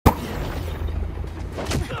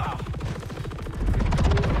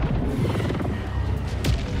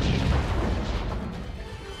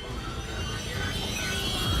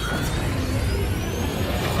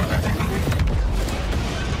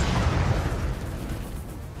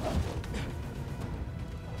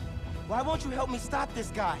Why won't you help me stop this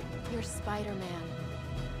guy? You're Spider-Man.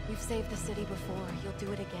 You've saved the city before. You'll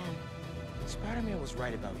do it again. Spider-Man was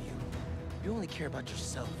right about you. You only care about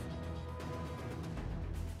yourself.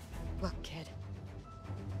 Look, kid.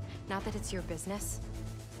 Not that it's your business.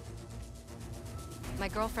 My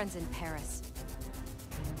girlfriend's in Paris.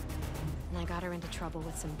 And I got her into trouble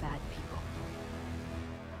with some bad people.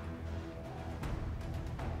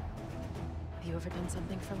 Have you ever done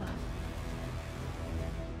something for love?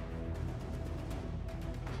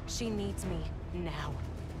 She needs me now.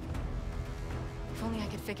 If only I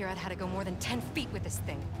could figure out how to go more than 10 feet with this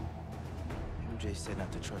thing. MJ said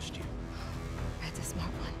not to trust you. That's a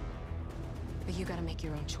smart one. But you gotta make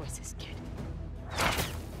your own choices, kid.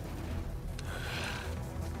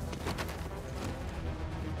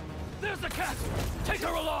 There's the cat! Take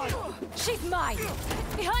her alive! She's mine!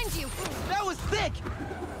 Behind you! That was thick!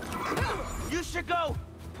 You should go!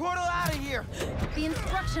 Portal out of here! The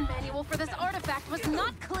instruction manual for this artifact was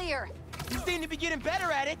not clear! You seem to be getting better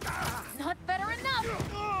at it! Not better enough!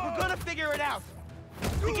 We're gonna figure it out!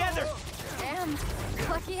 Together! Damn,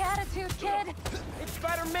 lucky attitude, kid! It's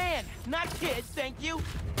Spider-Man, not kids, thank you!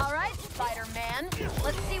 Alright, Spider-Man.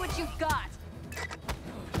 Let's see what you've got.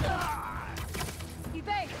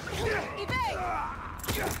 Evade! Evade!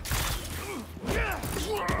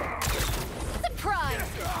 Surprise!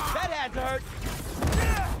 That had to hurt!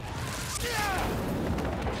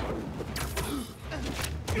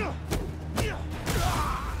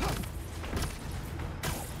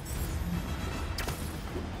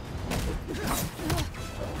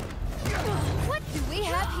 What do we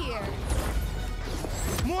have here?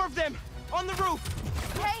 More of them! On the roof!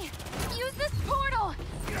 Hey, use this portal!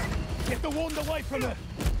 Get the wand away from her!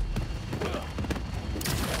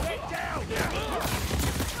 Get down!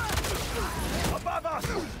 Above us!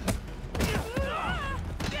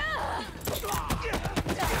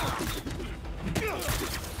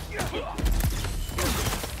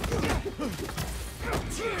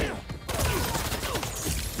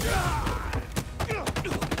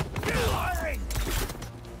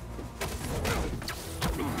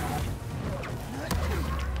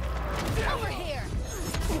 Over here!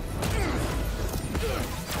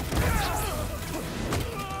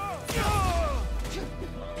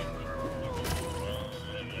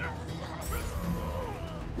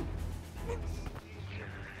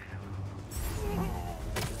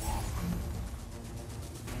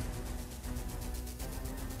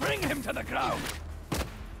 Bring him to the ground!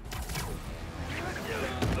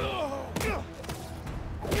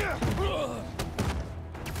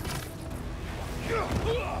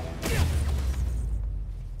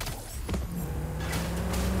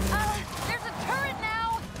 There's a turret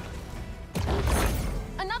now!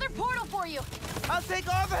 Another portal for you! I'll take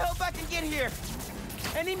all the help I can get here!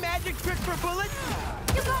 Any magic tricks for bullets?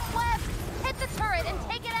 You got left! Hit the turret and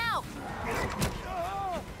take it out!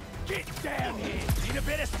 Get down here! Need a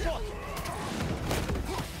better spot!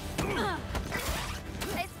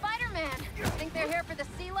 Hey, Spider-Man! Think they're here for the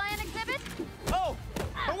sea lion exhibit? Oh!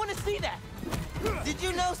 I want to see that! Did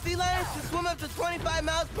you know sea lions can swim up to 25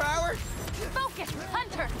 miles per hour? Focus!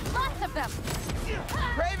 Hunter! Lots of them!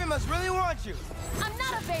 Craven must really want you! I'm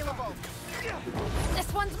not available!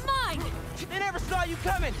 This one's mine! They never saw you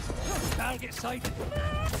coming! Target sighted!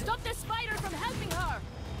 Stop the spider from helping her!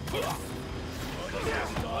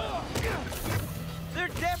 They're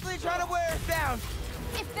definitely trying to wear us down!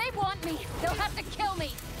 If they want me, they'll have to kill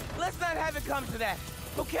me! Let's not have it come to that,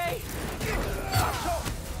 okay?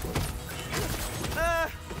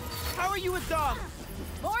 How are you with dogs?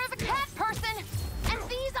 More of a cat person! And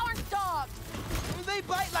these aren't dogs! They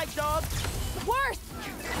bite like dogs! Worse!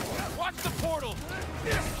 Watch the portal!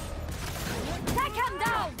 Take him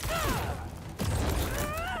down!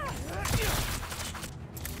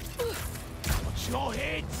 Watch your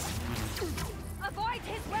heads! Avoid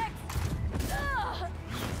his legs!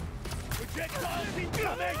 Projectiles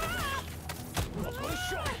incoming! I've got a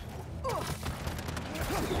shot!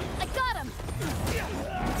 I got him!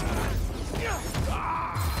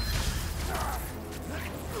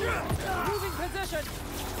 Moving position!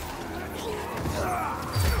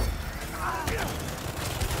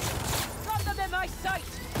 Got them in my sight!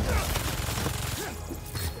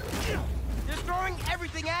 They're throwing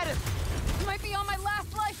everything at us! Might be on my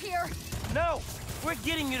last life here! No! We're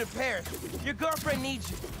getting you to Paris. Your girlfriend needs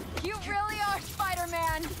you. You really are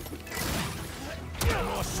Spider-Man!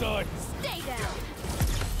 More sword! Stay down!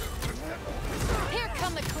 Here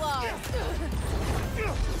come the claws!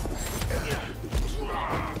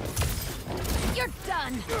 You're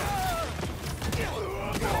done!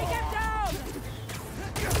 Take him down!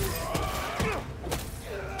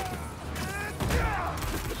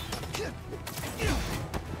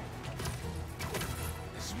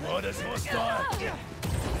 style.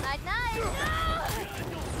 Night night. You're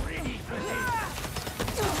ready for this.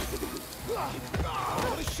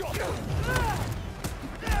 What a shot!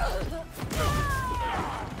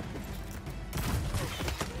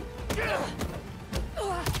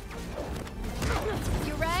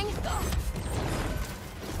 You rang?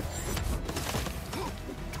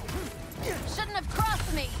 Shouldn't have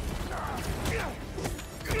crossed me.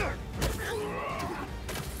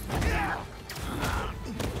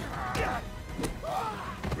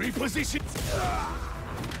 Reposition.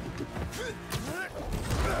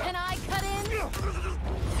 Can I cut in?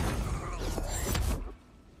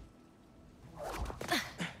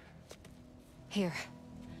 Here.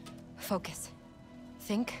 Focus.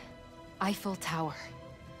 Think Eiffel Tower.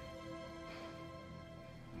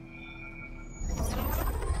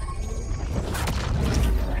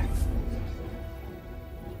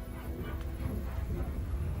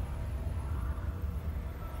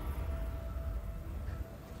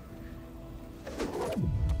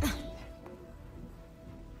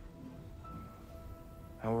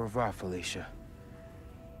 Au revoir, Felicia.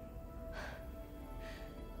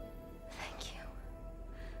 Thank you.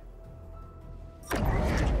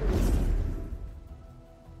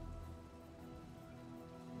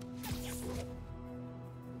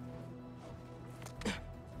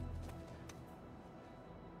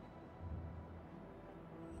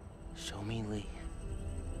 Show me Lee.